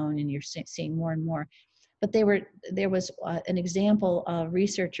into its own, and you're seeing more and more. But there was an example, a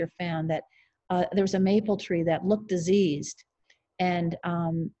researcher found that there was a maple tree that looked diseased, and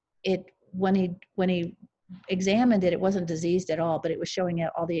when he examined it, it wasn't diseased at all, but it was showing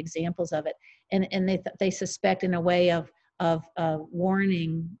out all the examples of it, and they suspect in a way of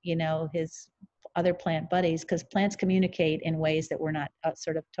warning, you know, his other plant buddies, because plants communicate in ways that we're not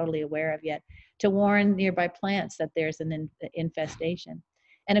sort of totally aware of yet, to warn nearby plants that there's an infestation.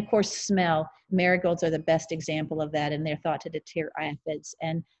 And of course, smell. Marigolds are the best example of that, and they're thought to deter aphids,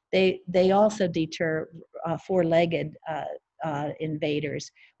 and they also deter four-legged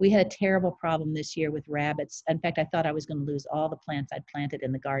invaders. We had a terrible problem this year with rabbits. In fact, I thought I was going to lose all the plants I'd planted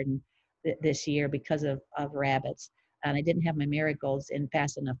in the garden this year because of rabbits. And I didn't have my marigolds in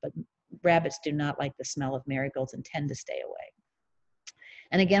fast enough, but rabbits do not like the smell of marigolds and tend to stay away.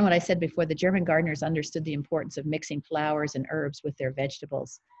 And again, what I said before, the German gardeners understood the importance of mixing flowers and herbs with their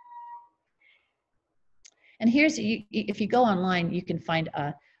vegetables. And here's, if you go online, you can find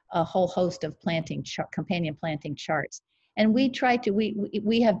a whole host of companion planting charts. And we try to,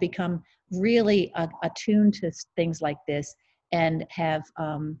 we have become really attuned to things like this, and have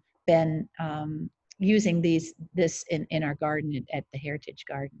been using this in our garden at the Heritage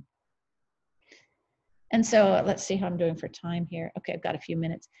Garden. And so let's see how I'm doing for time here. Okay, I've got a few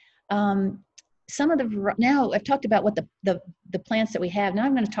minutes. Now I've talked about what the plants that we have. Now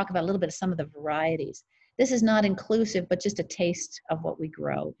I'm going to talk about a little bit of some of the varieties. This is not inclusive, but just a taste of what we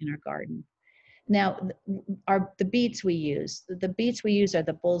grow in our garden. Now, the beets we use. The beets we use are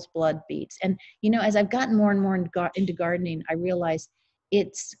the bull's blood beets. And you know, as I've gotten more and more into gardening, I realize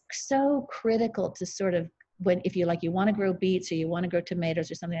it's so critical to sort of, if you want to grow beets or you want to grow tomatoes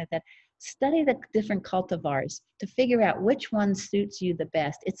or something like that, study the different cultivars to figure out which one suits you the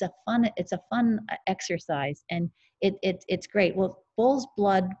best. It's a fun exercise, and it's great. Well, bull's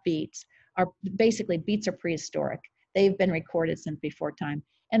blood beets are basically, beets are prehistoric. They've been recorded since before time,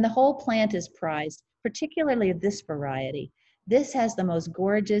 and the whole plant is prized, particularly this variety. This has the most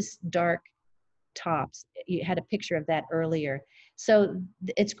gorgeous dark tops. You had a picture of that earlier. So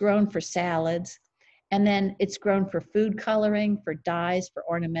it's grown for salads, and then it's grown for food coloring, for dyes, for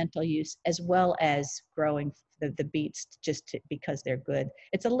ornamental use, as well as growing the beets because they're good.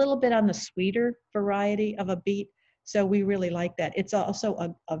 It's a little bit on the sweeter variety of a beet, so we really like that. It's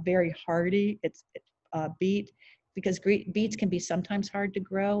also a very hardy beet, because beets can be sometimes hard to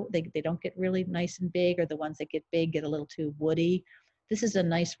grow. They don't get really nice and big, or the ones that get big get a little too woody. This is a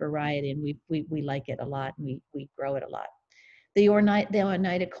nice variety, and we like it a lot, and we grow it a lot. The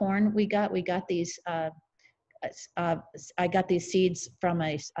Oneida corn we got these. I got these seeds from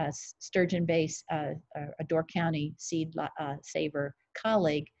a Sturgeon-based, a Door County seed saver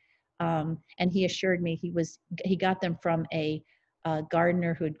colleague, and he assured me he got them from a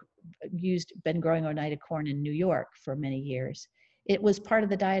gardener who'd been growing Oneida corn in New York for many years. It was part of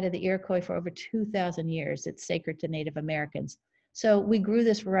the diet of the Iroquois for over 2,000 years. It's sacred to Native Americans. So we grew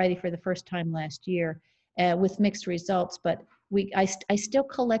this variety for the first time last year with mixed results, but I still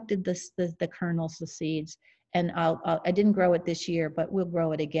collected the kernels, the seeds, and I didn't grow it this year, but we'll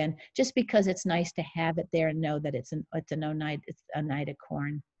grow it again, just because it's nice to have it there and know that it's Oneida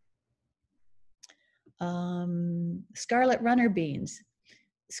corn. Scarlet runner beans.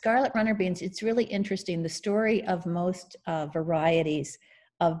 Scarlet runner beans, it's really interesting. The story of most varieties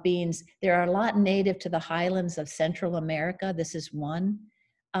of beans, there are a lot native to the highlands of Central America. This is one.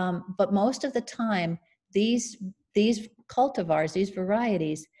 But most of the time, these cultivars, these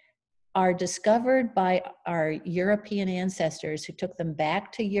varieties, are discovered by our European ancestors who took them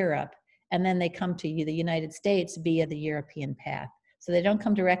back to Europe, and then they come to the United States via the European path. So they don't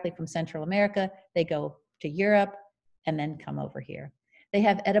come directly from Central America, they go to Europe and then come over here. They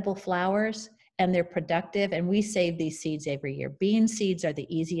have edible flowers, and they're productive, and we save these seeds every year. Bean seeds are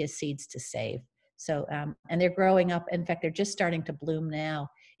the easiest seeds to save. So, and they're growing up. In fact, they're just starting to bloom now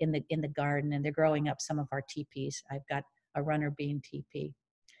in the garden, and they're growing up some of our teepees. I've got a runner bean teepee.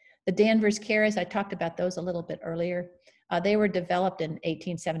 The Danvers carrots, I talked about those a little bit earlier. They were developed in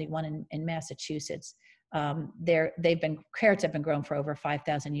 1871 in Massachusetts. Carrots have been grown for over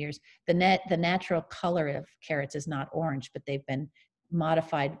 5,000 years. The natural color of carrots is not orange, but they've been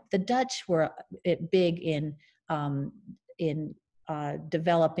modified. The Dutch were big in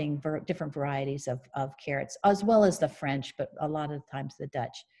developing different varieties of carrots, as well as the French, but a lot of times the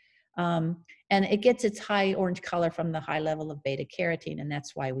Dutch. And it gets its high orange color from the high level of beta carotene, and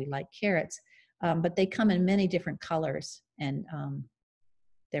that's why we like carrots. But they come in many different colors, and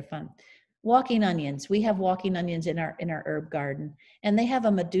they're fun. Walking onions. We have walking onions in our herb garden, and they have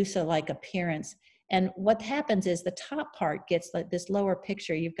a Medusa-like appearance. And what happens is the top part gets like this lower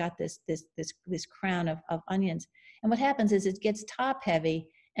picture. You've got this crown of onions, and what happens is it gets top heavy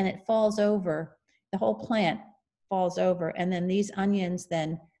and it falls over. The whole plant falls over, and then these onions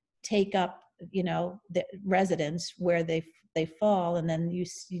then take up, the residence where they fall, and then you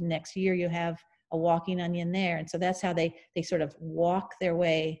see next year you have a walking onion there. And so that's how they sort of walk their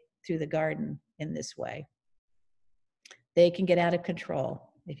way through the garden in this way. They can get out of control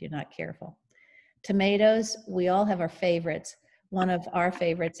if you're not careful. Tomatoes, we all have our favorites. One of our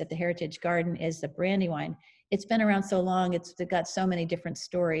favorites at the Heritage Garden is the brandywine. It's been around so long, it's got so many different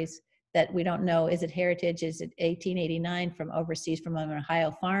stories that we don't know. Is it heritage? Is it 1889 from overseas from an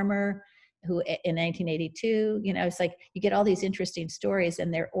Ohio farmer who in 1982? It's like you get all these interesting stories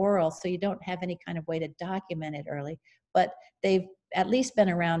and they're oral, so you don't have any kind of way to document it early, but they've at least been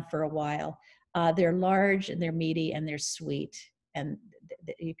around for a while. They're large and they're meaty and they're sweet, and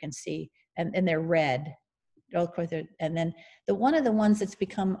you can see, and they're red. And then one of the ones that's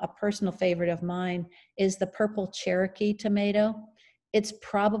become a personal favorite of mine is the purple Cherokee tomato. It's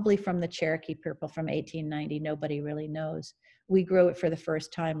probably from the Cherokee purple from 1890. Nobody really knows. We grew it for the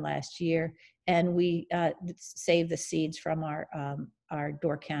first time last year, and we saved the seeds from our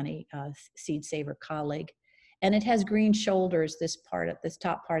Door County seed saver colleague. And it has green shoulders, this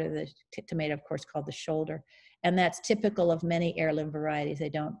top part of the tomato, of course, called the shoulder. And that's typical of many heirloom varieties. They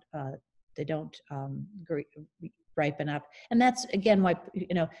don't ripen up. And that's, again, why,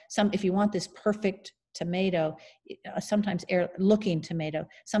 if you want this perfect tomato, sometimes looking tomato,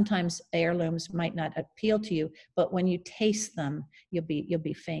 sometimes heirlooms might not appeal to you, but when you taste them, you'll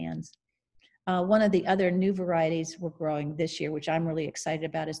be fans. One of the other new varieties we're growing this year, which I'm really excited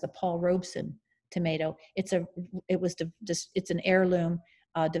about, is the Paul Robeson tomato. It's an heirloom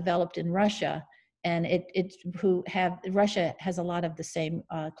developed in Russia, and Russia has a lot of the same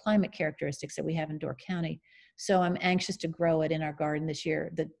climate characteristics that we have in Door County. So I'm anxious to grow it in our garden this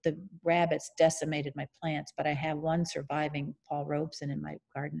year. The rabbits decimated my plants, but I have one surviving Paul Robeson in my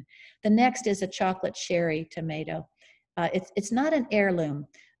garden. The next is a chocolate cherry tomato. It's not an heirloom,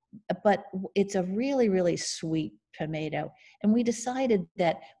 but it's a really, really sweet tomato. And we decided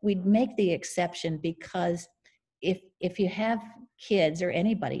that we'd make the exception because if you have kids or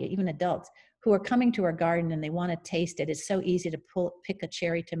anybody, even adults, who are coming to our garden and they want to taste it, it's so easy to pick a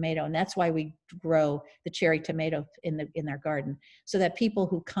cherry tomato. And that's why we grow the cherry tomato in our garden, so that people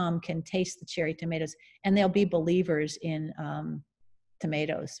who come can taste the cherry tomatoes, and they'll be believers in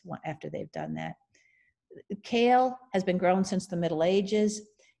tomatoes after they've done that. Kale has been grown since the Middle Ages.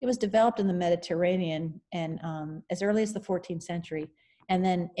 It was developed in the Mediterranean and as early as the 14th century. And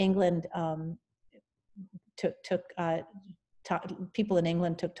then England people in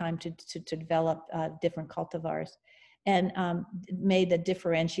England took time to develop different cultivars, and made the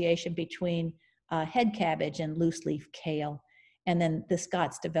differentiation between head cabbage and loose leaf kale. And then the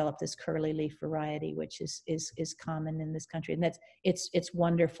Scots developed this curly leaf variety, which is common in this country, and it's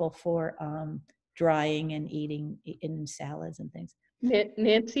wonderful for drying and eating in salads and things.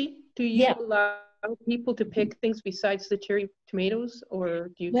 Nancy, do you allow people to pick things besides the cherry tomatoes, or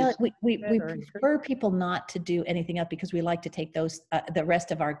do you? Well, we prefer people not to do anything else, because we like to take those the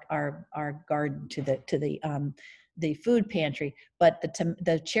rest of our garden to the food pantry. But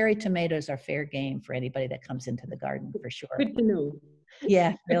the cherry tomatoes are fair game for anybody that comes into the garden, for sure. Good to know.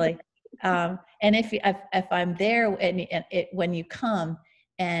 Yeah, really. And if I'm there when you come,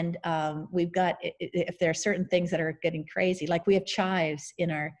 and we've got, if there are certain things that are getting crazy, like we have chives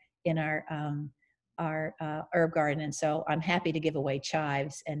in our herb garden, and so I'm happy to give away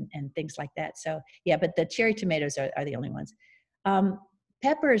chives and things like that. So yeah, but the cherry tomatoes are the only ones.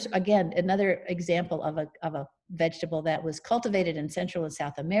 Peppers, again, another example of a vegetable that was cultivated in Central and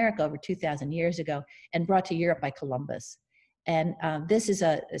South America over 2,000 years ago and brought to Europe by Columbus. And this is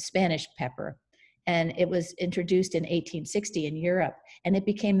a Spanish pepper, and it was introduced in 1860 in Europe, and it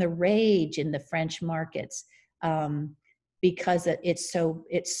became the rage in the French markets because it's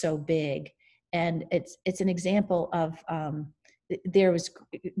so big. And it's an example of there was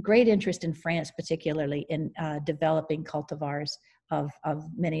great interest in France, particularly in developing cultivars of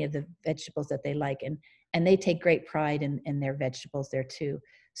many of the vegetables that they like. and they take great pride in their vegetables there too.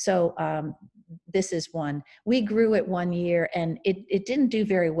 So this is one. We grew it one year and it didn't do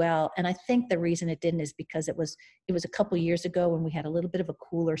very well. And I think the reason it didn't is because it was a couple years ago when we had a little bit of a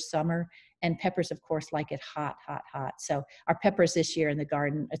cooler summer, and peppers, of course, like it hot, hot, hot. So our peppers this year in the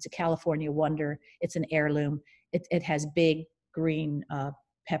garden, it's a California Wonder. It's an heirloom. It has big green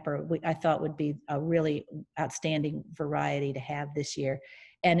pepper. I thought would be a really outstanding variety to have this year.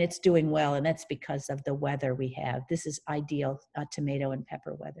 And it's doing well, and that's because of the weather we have. This is ideal tomato and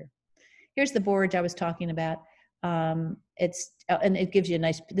pepper weather. Here's the borage I was talking about. And it gives you a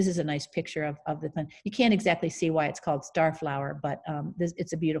nice, this is a nice picture of the plant. You can't exactly see why it's called starflower, but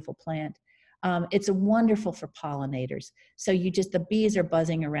it's a beautiful plant. It's wonderful for pollinators. So the bees are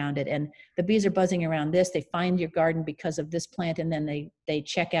buzzing around it, and the bees are buzzing around this. They find your garden because of this plant, and then they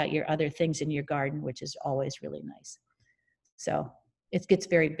check out your other things in your garden, which is always really nice. So it gets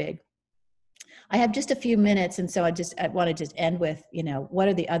very big. I have just a few minutes, and so I want to just end with, what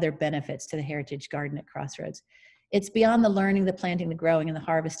are the other benefits to the Heritage Garden at Crossroads? It's beyond the learning, the planting, the growing, and the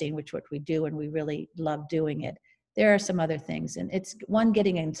harvesting, which what we do, and we really love doing it. There are some other things, and it's one,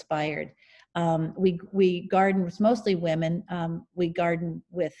 getting inspired. We garden with mostly women. We garden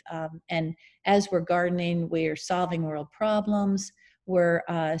with, and as we're gardening, we're solving world problems. We're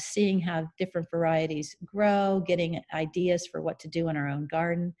seeing how different varieties grow, getting ideas for what to do in our own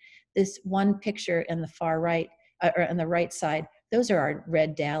garden. This one picture in the far right, or on the right side, those are our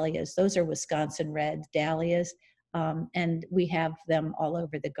red dahlias. Those are Wisconsin red dahlias. And we have them all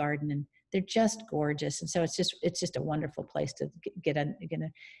over the garden, and they're just gorgeous. And so it's just a wonderful place to get in.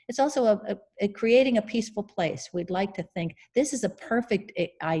 It's also creating a peaceful place. We'd like to think this is a perfect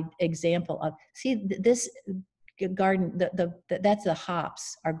example of, see this garden, that's the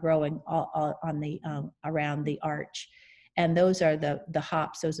hops are growing all on the around the arch, and those are the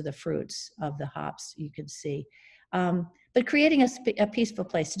hops. Those are the fruits of the hops, you can see. But creating a peaceful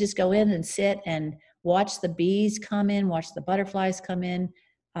place to just go in and sit and watch the bees come in, watch the butterflies come in.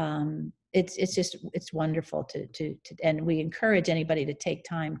 It's wonderful to and we encourage anybody to take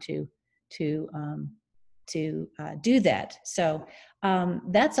time to do that. So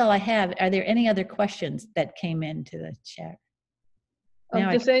that's all I have. Are there any other questions that came into the chat?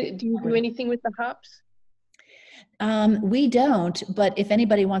 Do you do anything with the hops? We don't, but if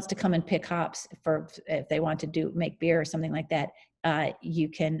anybody wants to come and pick hops if they want to make beer or something like that, you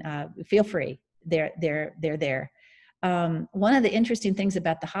can feel free. They're there. One of the interesting things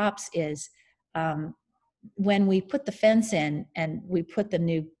about the hops is when we put the fence in and we put the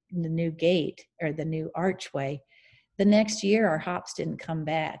new gate or the new archway, the next year our hops didn't come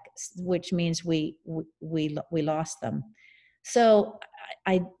back, which means we lost them. So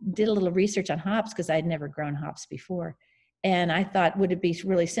I did a little research on hops because I'd never grown hops before. And I thought, would it be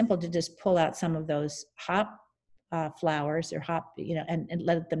really simple to just pull out some of those hop flowers or hop, and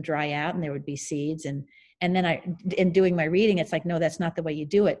let them dry out, and there would be seeds. And then in doing my reading, it's like, no, that's not the way you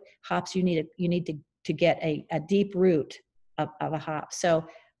do it. Hops, you need to get a deep root of a hop. So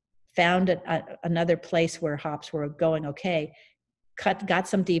found another place where hops were going okay, got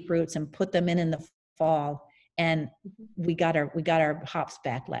some deep roots and put them in the fall. And we got our hops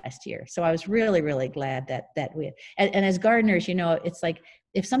back last year. So I was really, really glad that we, and as gardeners, it's like,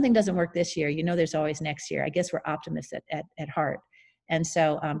 if something doesn't work this year, there's always next year. I guess we're optimists at heart. And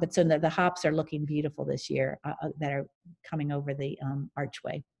so, but so the hops are looking beautiful this year that are coming over the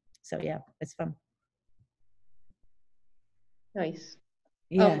archway. So yeah, it's fun. Nice.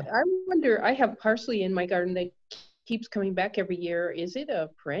 Yeah. I wonder, I have parsley in my garden that keeps coming back every year. Is it a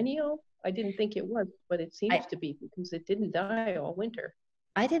perennial? I didn't think it was, but it seems to be, because it didn't die all winter.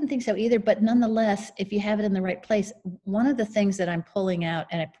 I didn't think so either, but nonetheless, if you have it in the right place, one of the things that I'm pulling out,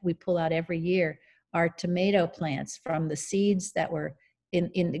 and we pull out every year, are tomato plants from the seeds that were in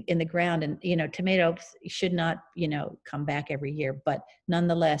the ground. And tomatoes should not come back every year, but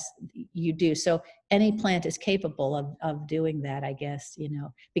nonetheless you do. So any plant is capable of doing that, I guess,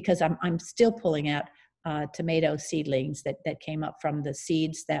 because I'm still pulling out tomato seedlings that came up from the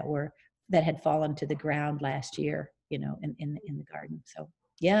seeds that had fallen to the ground last year, in the garden. So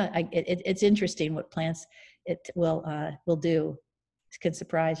yeah, it's interesting what plants it will do. It can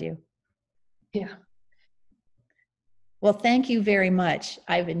surprise you. Yeah. Well, thank you very much.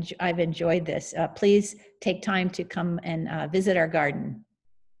 I've enjoyed this. Please take time to come and visit our garden.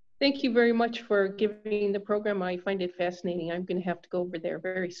 Thank you very much for giving the program. I find it fascinating. I'm going to have to go over there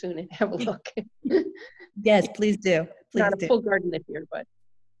very soon and have a look. Yes, please do. Please Not do. a full garden this year, but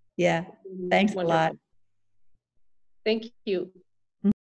yeah. Thanks wonderful. a lot. Thank you.